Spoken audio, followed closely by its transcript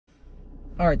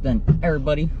Alright then,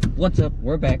 everybody, what's up?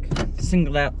 We're back.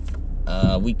 Singled out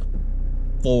week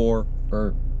 4,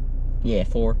 or yeah,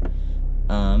 4.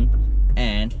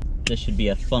 And this should be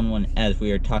a fun one as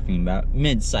we are talking about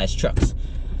mid-sized trucks.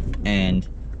 And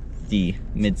the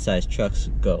mid-sized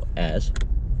trucks go as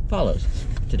follows.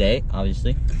 Today,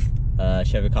 obviously,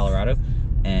 Chevy Colorado,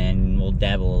 and we'll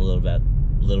dabble a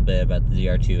little bit about the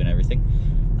ZR2 and everything.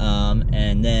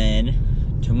 And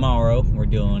then tomorrow we're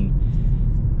doing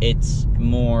its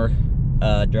more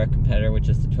direct competitor, which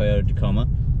is the Toyota Tacoma,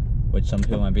 which some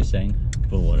people might be saying,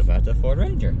 but what about the Ford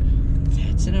Ranger?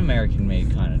 It's an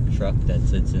American-made kind of truck that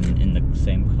sits in the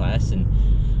same class and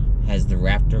has the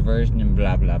Raptor version and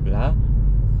blah blah blah.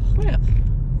 Well,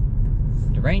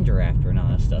 the Ranger Raptor and all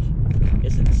that stuff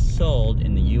isn't sold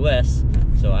in the US,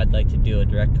 so I'd like to do a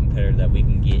direct competitor that we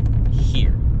can get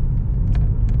here.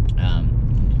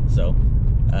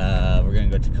 We're gonna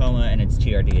go Tacoma and its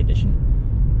TRD edition,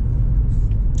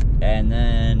 and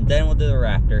then we'll do the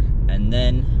Raptor, and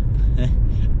then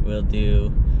we'll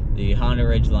do the Honda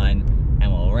Ridgeline,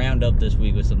 and we'll round up this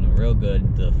week with something real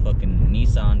good, the fucking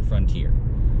Nissan Frontier.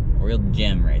 A real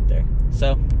gem right there.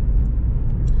 So,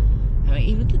 I mean,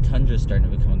 even the Tundra's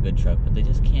starting to become a good truck, but they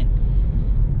just can't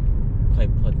quite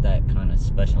put that kind of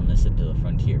specialness into the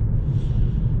Frontier.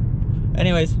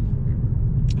 Anyways,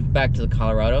 back to the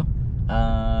Colorado.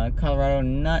 Colorado,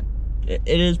 it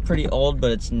is pretty old,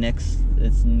 but its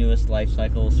newest life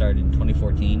cycle started in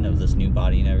 2014 of this new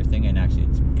body and everything, and actually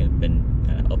it's been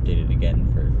kind of updated again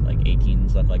for like 18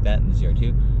 and stuff like that in the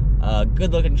ZR2.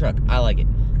 Good looking truck, I like it.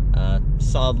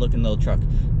 Solid looking little truck.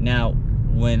 Now,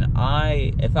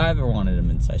 if I ever wanted a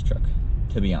mid-sized truck,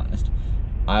 to be honest,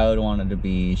 I would want it to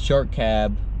be short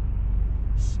bed,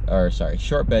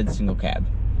 single cab.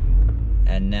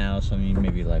 And now some of you may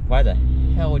be like, why the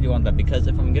hell would you want that? Because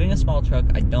if I'm getting a small truck,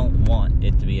 I don't want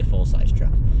it to be a full-size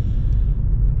truck.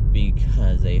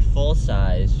 Because a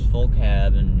full-size, full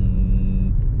cab,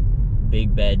 and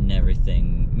big bed and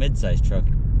everything mid-size truck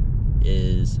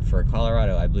is, for a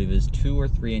Colorado, I believe is 2 or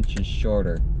 3 inches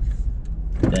shorter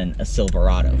than a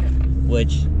Silverado.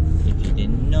 Which, if you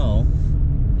didn't know,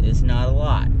 is not a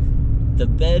lot. The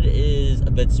bed is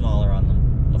a bit smaller on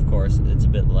them. Of course, it's a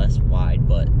bit less wide,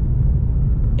 but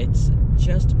it's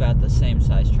just about the same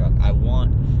size truck. If I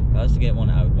was to get one,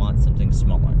 I would want something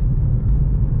smaller.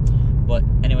 But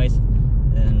anyways,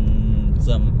 and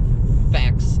some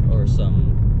facts or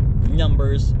some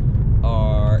numbers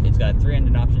are, it's got 3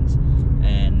 engine options,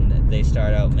 and they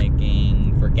start out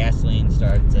making, for gasoline,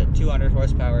 starts at 200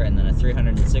 horsepower and then a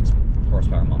 306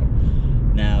 horsepower model.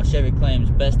 Now, Chevy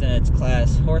claims best in its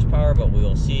class horsepower, but we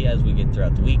will see as we get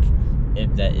throughout the week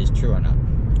if that is true or not.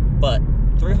 But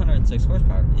 306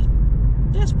 horsepower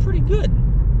that's pretty good.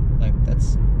 Like,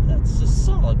 that's just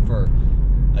solid for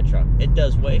a truck. It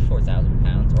does weigh 4,000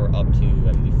 pounds, or up to,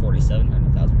 I believe,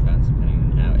 4,700 pounds, depending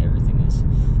on how everything is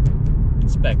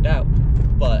spec'd out.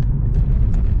 But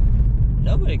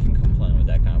nobody can complain with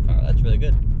that kind of power. That's really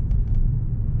good.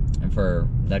 And for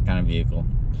that kind of vehicle,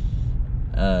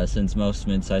 since most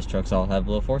mid-sized trucks all have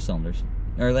little 4 cylinders,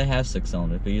 or they have 6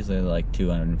 cylinders, but usually they're like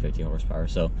 250 horsepower.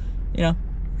 So, you know,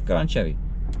 good on Chevy.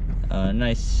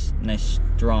 Nice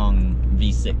strong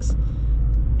V6.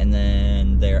 And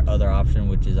then their other option,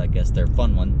 which is I guess their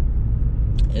fun one,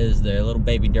 is their little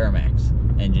baby Duramax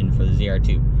engine for the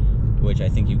ZR2, which I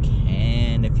think you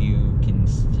can, if you can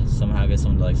somehow get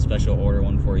someone to like special order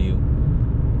one for you,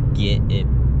 get it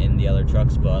in the other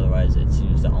trucks, but otherwise it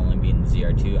seems to only be in the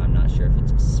ZR2. I'm not sure if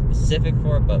it's specific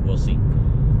for it, but we'll see.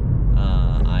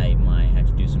 I might have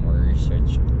to do some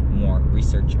more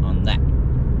research on that.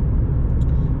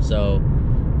 So,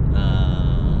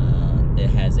 it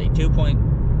has a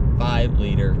 2.5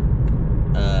 liter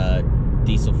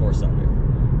diesel 4-cylinder,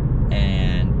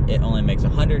 and it only makes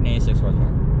 186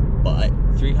 horsepower, but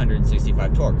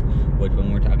 365 torque, which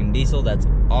when we're talking diesel, that's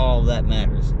all that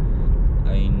matters.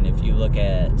 I mean, if you look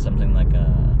at something like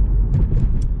a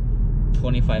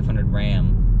 2500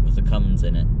 Ram with a Cummins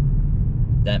in it,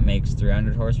 that makes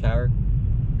 300 horsepower,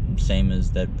 same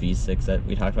as that V6 that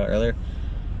we talked about earlier,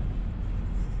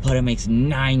 but it makes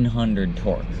 900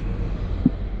 torque.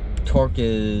 Torque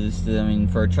is, I mean,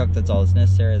 for a truck, that's all that's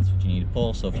necessary. That's what you need to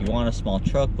pull. So if you want a small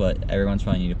truck, but every once in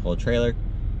a while you need to pull a trailer,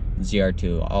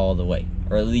 ZR2 all the way,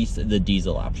 or at least the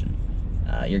diesel option.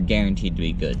 You're guaranteed to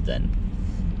be good then.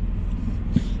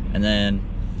 And then,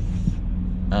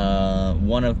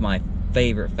 one of my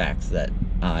favorite facts that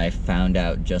I found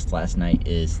out just last night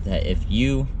is that if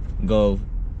you go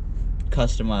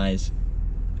customize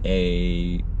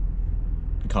a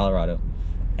Colorado,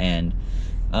 and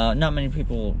not many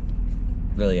people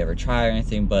really ever try or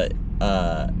anything, but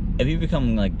if you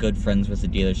become like good friends with the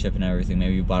dealership and everything,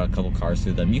 maybe you bought a couple cars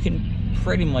through them, you can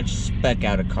pretty much spec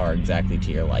out a car exactly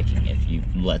to your liking if you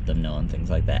let them know and things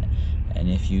like that. And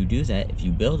if you do that, if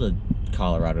you build a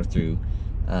Colorado through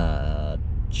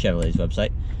Chevrolet's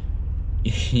website,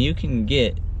 you can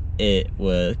get it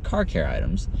with car care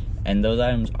items, and those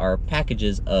items are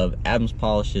packages of Adams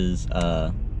Polishes,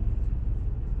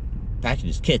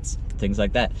 kits, things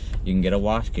like that. You can get a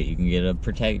wash kit, you can get a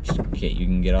protection kit, you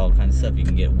can get all kinds of stuff, you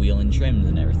can get wheel and trims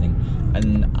and everything.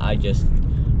 And I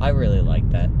really like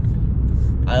that.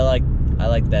 I like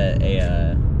that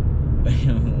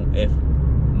if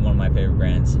one of my favorite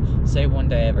brands, say one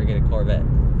day I ever get a Corvette,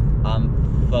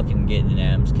 I'm fucking getting an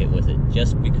Adams kit with it,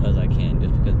 just because I can,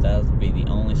 just because that'll be the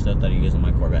only stuff that I use on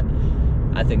my Corvette.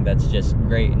 I think that's just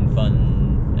great and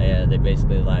fun. They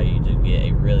basically allow you to get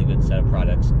a really good set of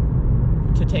products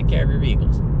to take care of your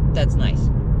vehicles. That's nice.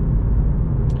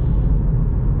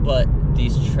 But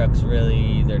these trucks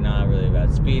really, they're not really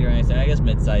about speed or anything. I guess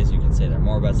mid-size, you could say they're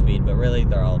more about speed, but really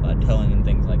they're all about towing and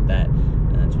things like that,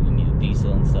 and that's when you need a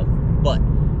diesel and stuff. But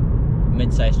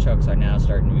mid-size trucks are now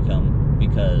starting to become,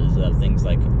 because of things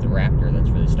like the Raptor that's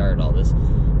really started all this,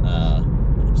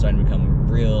 starting to become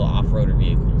real off-roader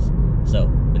vehicles. So,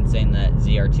 been saying that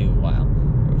ZR2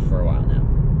 for a while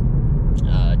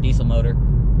now. Diesel motor,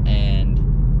 and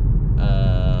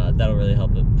that'll really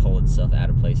help it pull itself out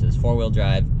of places. Four-wheel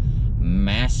drive,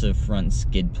 massive front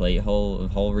skid plate, whole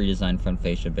redesigned front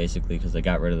fascia basically, because they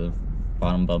got rid of the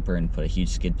bottom bumper and put a huge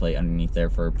skid plate underneath there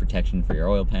for protection for your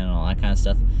oil pan and all that kind of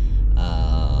stuff.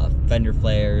 Fender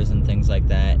flares and things like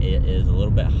that. It is a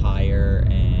little bit higher,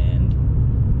 and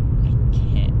I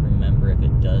can't remember if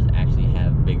it does actually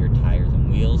have bigger tires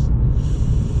and wheels.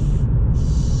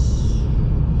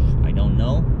 I don't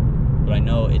know, but I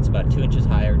know it's about 2 inches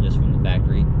higher just from the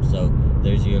factory, so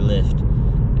there's your lift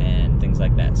and things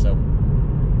like that. So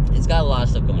it's got a lot of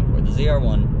stuff going for it. The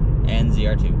ZR1 and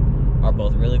ZR2 are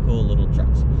both really cool little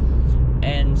trucks,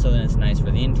 and so then it's nice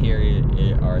for the interior.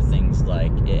 It are things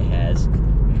like it has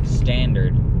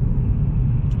standard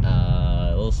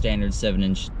little standard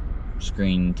 7-inch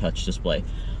screen touch display,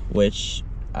 which,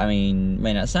 I mean,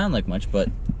 may not sound like much, but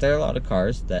there are a lot of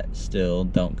cars that still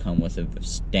don't come with a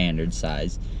standard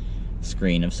size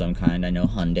screen of some kind. I know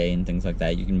Hyundai and things like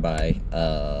that, you can buy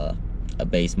a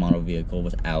base model vehicle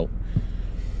without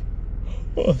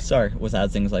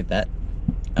things like that.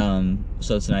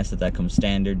 So it's nice that that comes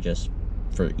standard, just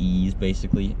for ease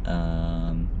basically.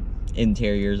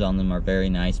 Interiors on them are very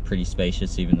nice, pretty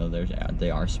spacious, even though they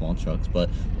are small trucks. But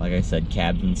like I said,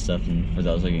 cabs and stuff, and for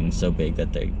those are getting so big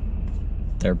that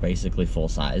they're basically full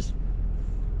size.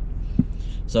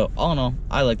 So all in all,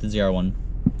 I like the ZR1.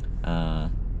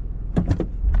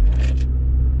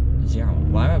 ZR1.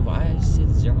 Why did I say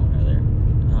the ZR1 earlier?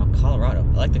 Oh, Colorado.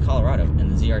 I like the Colorado and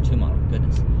the ZR2 model.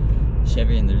 Goodness.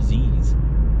 Chevy and their Z's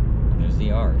and their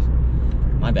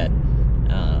ZRs. My bad.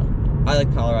 I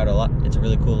like Colorado a lot. It's a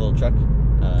really cool little truck.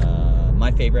 My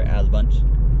favorite out of the bunch,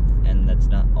 and that's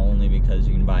not only because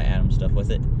you can buy Adams stuff with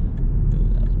it.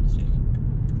 Ooh, that was a mistake.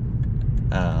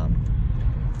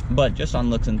 But just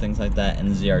on looks and things like that, and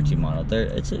the ZR2 model,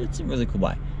 it's a really cool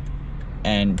buy.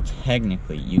 And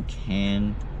technically, you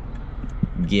can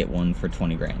get one for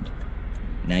 20 grand.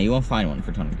 Now, you won't find one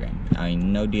for 20 grand. I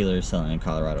mean, no dealer is selling in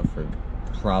Colorado for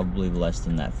probably less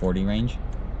than that 40 range.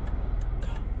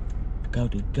 Go,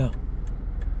 dude, go.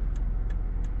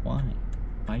 Why?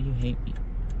 Why do you hate me?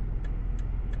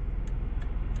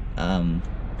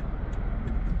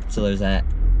 So there's that.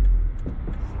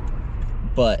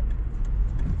 But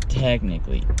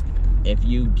technically, if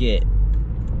you get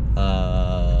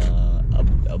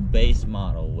a base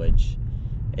model, which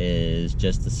is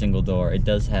just a single door, it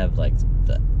does have like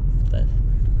the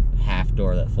half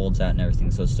door that folds out and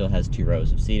everything, so it still has 2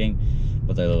 rows of seating,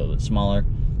 but they're a little bit smaller.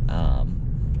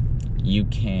 You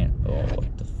can't. Oh,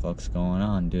 what the fuck's going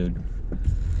on, dude?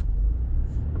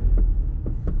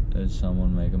 Did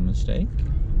someone make a mistake?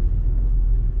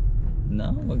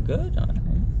 No, we're good.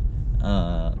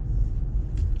 Alright.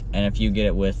 And if you get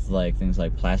it with like things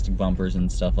like plastic bumpers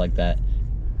and stuff like that,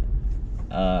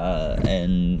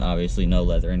 and obviously no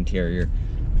leather interior,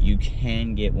 you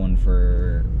can get one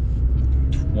for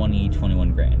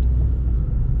 21 grand.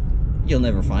 You'll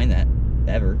never find that,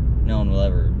 ever. No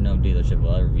dealership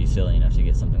will ever be silly enough to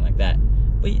get something like that.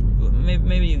 But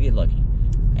maybe you get lucky.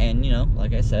 And, you know,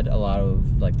 like I said, a lot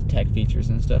of like the tech features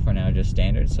and stuff are now just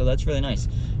standard, so that's really nice.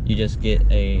 You just get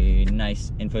a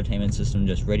nice infotainment system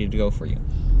just ready to go for you.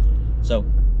 So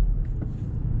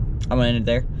I'm gonna end it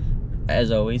there.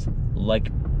 As always, like,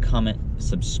 comment,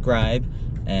 subscribe,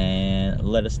 and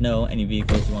let us know any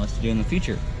vehicles you want us to do in the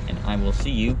future. And I will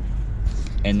see you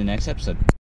in the next episode.